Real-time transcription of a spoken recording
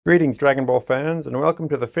Greetings, Dragon Ball fans, and welcome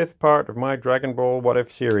to the 5th part of my Dragon Ball What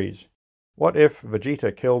If series. What if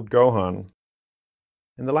Vegeta killed Gohan?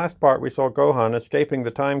 In the last part we saw Gohan escaping the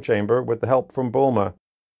time chamber with the help from Bulma.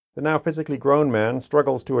 The now physically grown man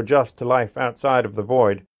struggles to adjust to life outside of the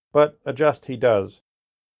void, but adjust he does.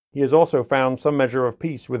 He has also found some measure of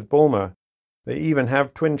peace with Bulma. They even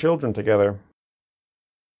have twin children together.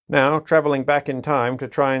 Now, traveling back in time to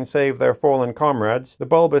try and save their fallen comrades, the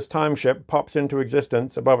bulbous time ship pops into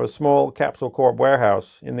existence above a small Capsule Corp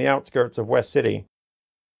warehouse in the outskirts of West City.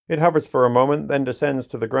 It hovers for a moment, then descends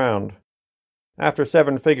to the ground. After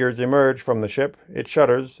 7 figures emerge from the ship, it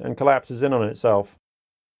shudders and collapses in on itself.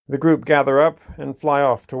 The group gather up and fly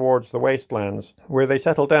off towards the wastelands, where they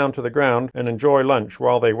settle down to the ground and enjoy lunch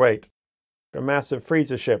while they wait. A massive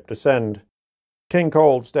Frieza ship descends. King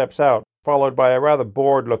Cold steps out, followed by a rather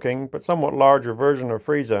bored-looking but somewhat larger version of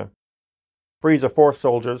Frieza. Frieza Force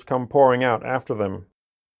soldiers come pouring out after them.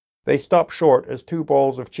 They stop short as 2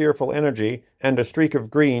 balls of cheerful energy and a streak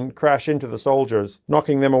of green crash into the soldiers,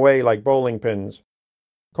 knocking them away like bowling pins.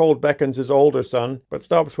 Cold beckons his older son, but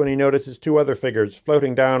stops when he notices 2 other figures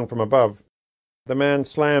floating down from above. The man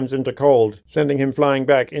slams into Cold, sending him flying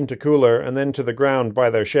back into Cooler and then to the ground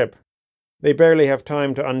by their ship. They barely have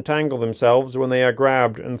time to untangle themselves when they are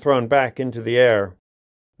grabbed and thrown back into the air.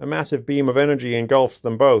 A massive beam of energy engulfs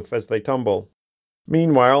them both as they tumble.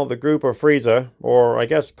 Meanwhile, the group of Frieza, or I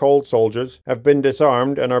guess Cold soldiers, have been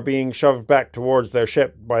disarmed and are being shoved back towards their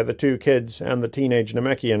ship by the 2 kids and the teenage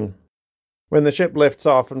Namekian. When the ship lifts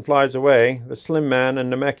off and flies away, the Slim Man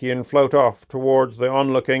and Namekian float off towards the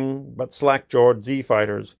onlooking but slack-jawed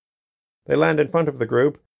Z-fighters. They land in front of the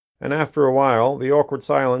group, and after a while the awkward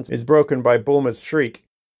silence is broken by Bulma's shriek.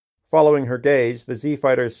 Following her gaze, the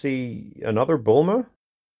Z-fighters see another Bulma?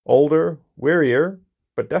 Older, wearier,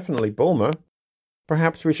 but definitely Bulma.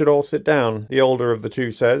 "Perhaps we should all sit down," the older of the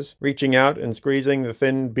 2 says, reaching out and squeezing the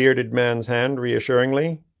thin, bearded man's hand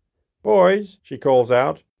reassuringly. "Boys," she calls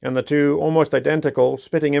out, and the 2 almost identical,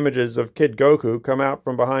 spitting images of Kid Goku come out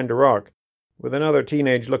from behind a rock, with another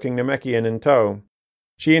teenage-looking Namekian in tow.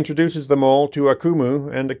 She introduces them all to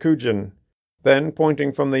Akumu and Akujin. Then,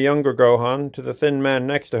 pointing from the younger Gohan to the thin man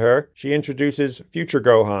next to her, she introduces future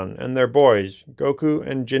Gohan and their boys, Goku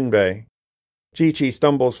and Jinbei. Chi-Chi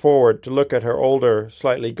stumbles forward to look at her older,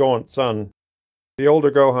 slightly gaunt son. The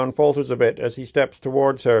older Gohan falters a bit as he steps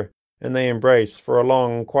towards her, and they embrace for a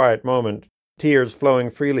long, quiet moment, tears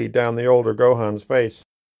flowing freely down the older Gohan's face.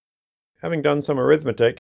 Having done some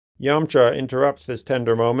arithmetic, Yamcha interrupts this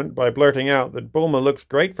tender moment by blurting out that Bulma looks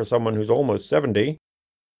great for someone who's almost 70.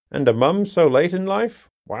 And a mum so late in life?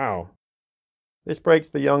 Wow. This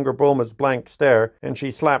breaks the younger Bulma's blank stare, and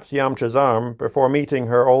she slaps Yamcha's arm before meeting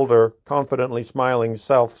her older, confidently smiling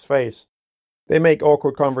self's face. They make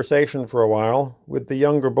awkward conversation for a while, with the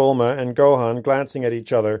younger Bulma and Gohan glancing at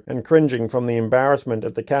each other and cringing from the embarrassment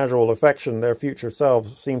at the casual affection their future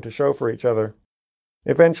selves seem to show for each other.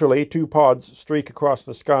 Eventually, 2 pods streak across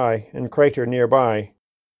the sky and crater nearby.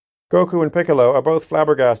 Goku and Piccolo are both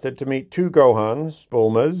flabbergasted to meet 2 Gohans,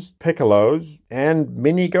 Bulmas, Piccolos, and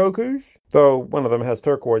mini-Gokus, though one of them has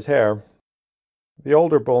turquoise hair. The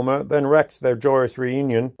older Bulma then wrecks their joyous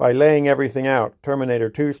reunion by laying everything out, Terminator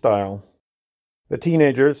 2 style. The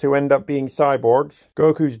teenagers who end up being cyborgs,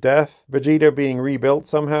 Goku's death, Vegeta being rebuilt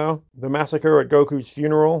somehow, the massacre at Goku's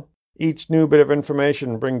funeral, each new bit of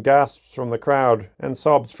information brings gasps from the crowd and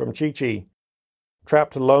sobs from Chi-Chi.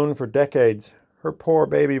 Trapped alone for decades, her poor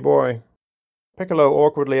baby boy. Piccolo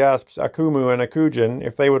awkwardly asks Akumu and Akujin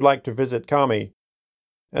if they would like to visit Kami.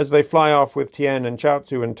 As they fly off with Tien and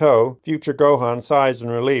Chaozu in tow, future Gohan sighs in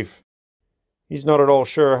relief. He's not at all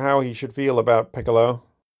sure how he should feel about Piccolo.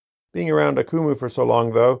 Being around Akumu for so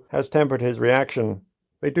long, though, has tempered his reaction.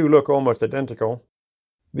 They do look almost identical.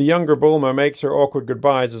 The younger Bulma makes her awkward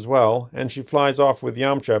goodbyes as well, and she flies off with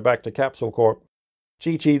Yamcha back to Capsule Corp.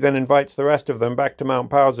 Chi-Chi then invites the rest of them back to Mount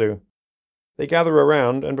Paozu. They gather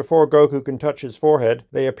around, and before Goku can touch his forehead,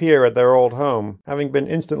 they appear at their old home, having been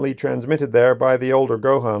instantly transmitted there by the older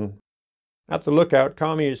Gohan. At the lookout,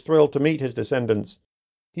 Kami is thrilled to meet his descendants.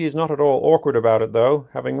 He is not at all awkward about it, though,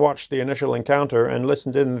 having watched the initial encounter and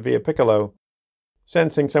listened in via Piccolo.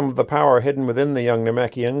 Sensing some of the power hidden within the young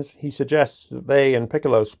Namekians, he suggests that they and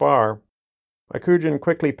Piccolo spar. Akujin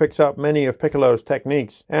quickly picks up many of Piccolo's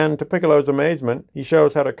techniques, and to Piccolo's amazement, he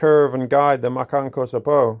shows how to curve and guide the Makanko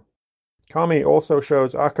Sapo. Kami also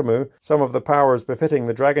shows Akumu some of the powers befitting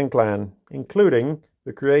the Dragon Clan, including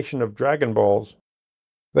the creation of Dragon Balls.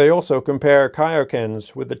 They also compare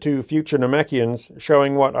Kaiokens with the 2 future Namekians,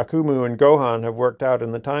 showing what Akumu and Gohan have worked out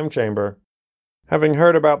in the time chamber. Having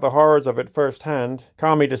heard about the horrors of it firsthand,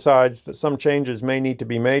 Kami decides that some changes may need to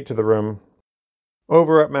be made to the room.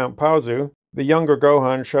 Over at Mount Paozu, the younger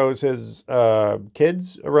Gohan shows his,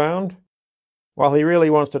 kids around. While he really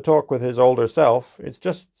wants to talk with his older self, it's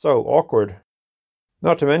just so awkward.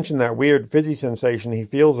 Not to mention that weird fizzy sensation he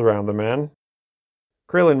feels around the man.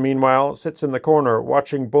 Krillin, meanwhile, sits in the corner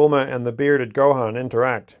watching Bulma and the bearded Gohan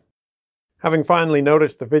interact. Having finally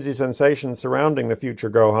noticed the fizzy sensation surrounding the future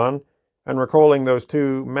Gohan, and recalling those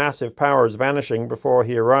two massive powers vanishing before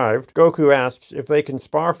he arrived, Goku asks if they can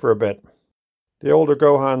spar for a bit. The older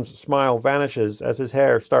Gohan's smile vanishes as his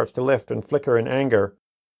hair starts to lift and flicker in anger,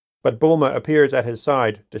 but Bulma appears at his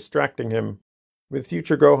side, distracting him. With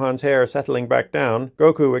future Gohan's hair settling back down,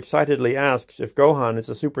 Goku excitedly asks if Gohan is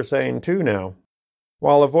a Super Saiyan 2 now.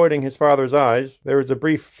 While avoiding his father's eyes, there is a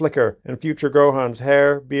brief flicker, and future Gohan's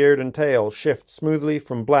hair, beard, and tail shift smoothly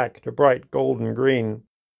from black to bright golden green.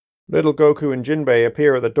 Little Goku and Jinbei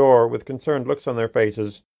appear at the door with concerned looks on their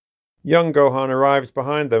faces. Young Gohan arrives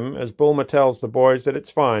behind them as Bulma tells the boys that it's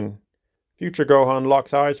fine. Future Gohan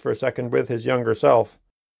locks eyes for a second with his younger self.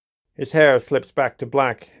 His hair slips back to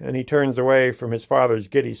black, and he turns away from his father's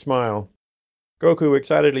giddy smile. Goku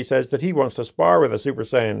excitedly says that he wants to spar with a Super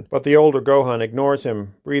Saiyan, but the older Gohan ignores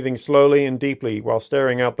him, breathing slowly and deeply while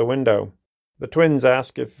staring out the window. The twins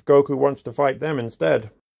ask if Goku wants to fight them instead.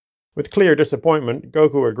 With clear disappointment,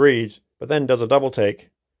 Goku agrees, but then does a double-take.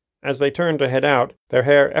 As they turn to head out, their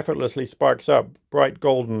hair effortlessly sparks up, bright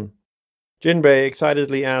golden. Jinbei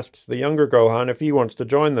excitedly asks the younger Gohan if he wants to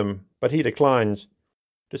join them, but he declines.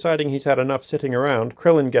 Deciding he's had enough sitting around,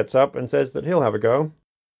 Krillin gets up and says that he'll have a go.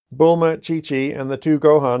 Bulma, Chi-Chi, and the two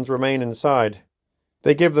Gohans remain inside.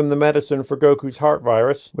 They give them the medicine for Goku's heart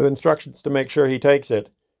virus, with instructions to make sure he takes it.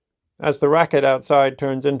 As the racket outside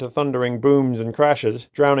turns into thundering booms and crashes,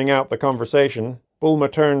 drowning out the conversation,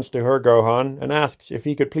 Bulma turns to her Gohan and asks if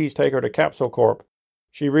he could please take her to Capsule Corp.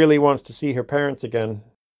 She really wants to see her parents again.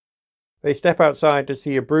 They step outside to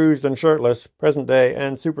see a bruised and shirtless, present-day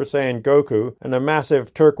and Super Saiyan Goku and a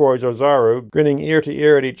massive turquoise Ozaru grinning ear to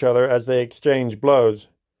ear at each other as they exchange blows.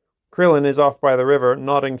 Krillin is off by the river,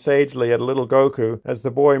 nodding sagely at little Goku as the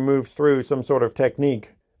boy moves through some sort of technique,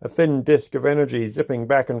 a thin disk of energy zipping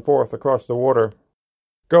back and forth across the water.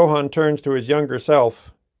 Gohan turns to his younger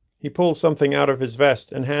self. He pulls something out of his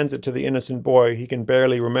vest and hands it to the innocent boy he can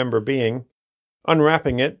barely remember being.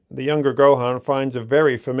 Unwrapping it, the younger Gohan finds a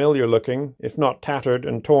very familiar-looking, if not tattered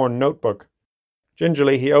and torn notebook.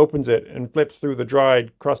 Gingerly he opens it and flips through the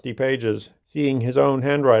dried, crusty pages, seeing his own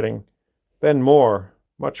handwriting. Then more,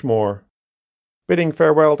 much more. Bidding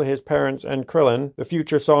farewell to his parents and Krillin, the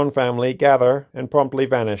future Son family gather and promptly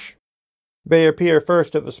vanish. They appear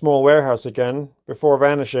first at the small warehouse again, before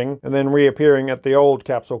vanishing and then reappearing at the old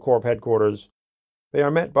Capsule Corp headquarters. They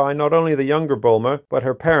are met by not only the younger Bulma, but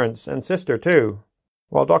her parents and sister too.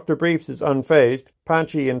 While Dr. Briefs is unfazed,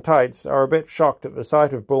 Panchi and Tights are a bit shocked at the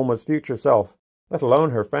sight of Bulma's future self, let alone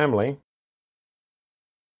her family.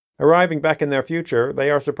 Arriving back in their future, they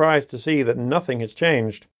are surprised to see that nothing has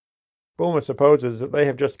changed. Bulma supposes that they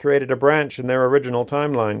have just created a branch in their original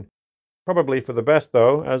timeline. Probably for the best,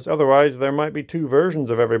 though, as otherwise there might be two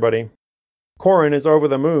versions of everybody. Korin is over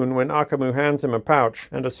the moon when Akamu hands him a pouch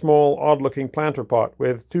and a small, odd-looking planter pot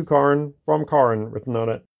with "To Korin, from Korin" written on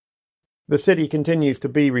it. The city continues to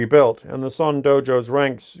be rebuilt, and the Son Dojo's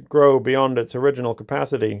ranks grow beyond its original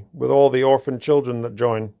capacity, with all the orphan children that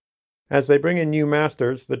join. As they bring in new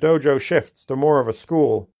masters, the dojo shifts to more of a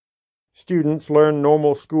school. Students learn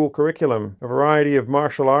normal school curriculum, a variety of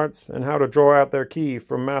martial arts, and how to draw out their ki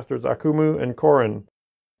from Masters Akumu and Korin.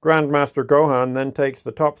 Grandmaster Gohan then takes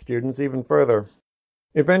the top students even further.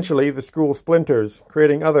 Eventually, the school splinters,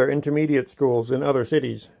 creating other intermediate schools in other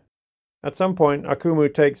cities. At some point,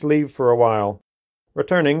 Akumu takes leave for a while,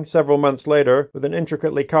 returning several months later with an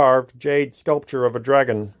intricately carved jade sculpture of a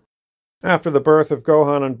dragon. After the birth of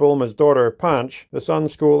Gohan and Bulma's daughter, Panch, the Sun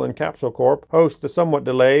School and Capsule Corp host the somewhat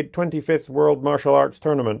delayed 25th World Martial Arts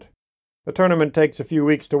Tournament. The tournament takes a few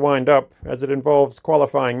weeks to wind up, as it involves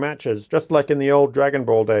qualifying matches, just like in the old Dragon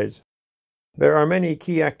Ball days. There are many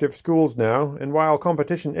key active schools now, and while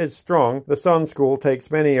competition is strong, the Sun School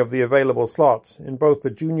takes many of the available slots in both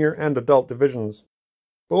the junior and adult divisions.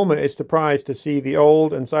 Bulma is surprised to see the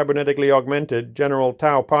old and cybernetically augmented General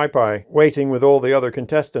Tao Pai Pai waiting with all the other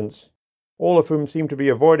contestants, all of whom seem to be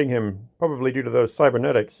avoiding him, probably due to those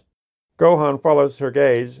cybernetics. Gohan follows her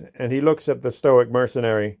gaze, and he looks at the stoic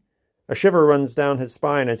mercenary. A shiver runs down his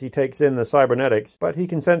spine as he takes in the cybernetics, but he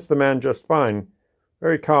can sense the man just fine.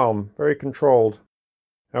 Very calm, very controlled.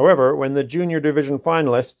 However, when the junior division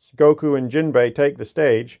finalists, Goku and Jinbei, take the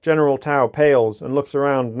stage, General Tao pales and looks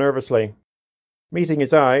around nervously. Meeting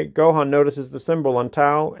his eye, Gohan notices the symbol on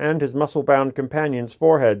Tao and his muscle-bound companions'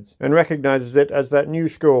 foreheads, and recognizes it as that new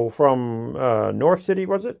school from, North City,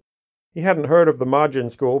 was it? He hadn't heard of the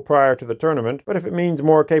Majin school prior to the tournament, but if it means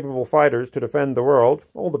more capable fighters to defend the world,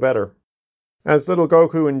 all the better. As little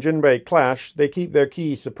Goku and Jinbei clash, they keep their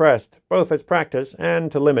ki suppressed, both as practice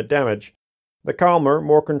and to limit damage. The calmer,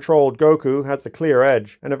 more controlled Goku has the clear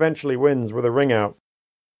edge, and eventually wins with a ring-out.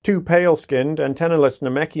 Two pale-skinned, antennaless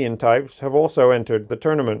Namekian types have also entered the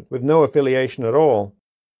tournament, with no affiliation at all.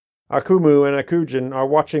 Akumu and Akujin are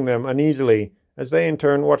watching them uneasily, as they in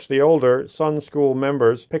turn watch the older Sun School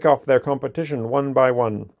members pick off their competition one by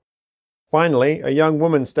one. Finally, a young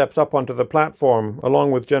woman steps up onto the platform,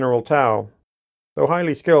 along with General Tao. Though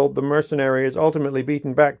highly skilled, the mercenary is ultimately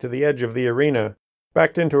beaten back to the edge of the arena.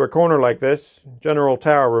 Backed into a corner like this, General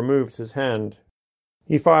Tao removes his hand.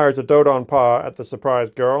 He fires a Dodon Paw at the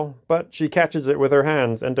surprised girl, but she catches it with her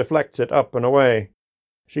hands and deflects it up and away.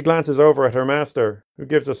 She glances over at her master, who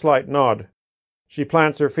gives a slight nod. She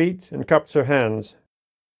plants her feet and cups her hands.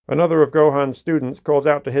 Another of Gohan's students calls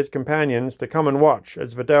out to his companions to come and watch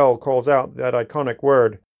as Videl calls out that iconic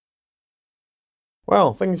word.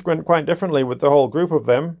 Well, things went quite differently with the whole group of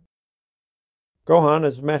them. Gohan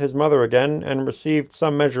has met his mother again and received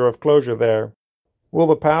some measure of closure there. Will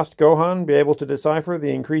the past Gohan be able to decipher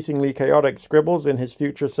the increasingly chaotic scribbles in his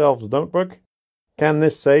future self's notebook? Can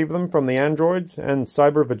this save them from the androids and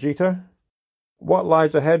Cyber Vegeta? What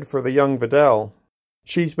lies ahead for the young Videl?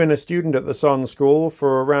 She's been a student at the Sun School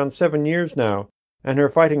for around 7 years now, and her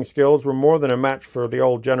fighting skills were more than a match for the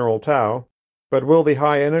old General Tao. But will the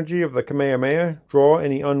high energy of the Kamehameha draw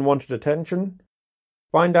any unwanted attention?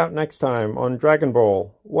 Find out next time on Dragon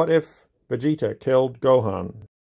Ball, What If Vegeta Killed Gohan?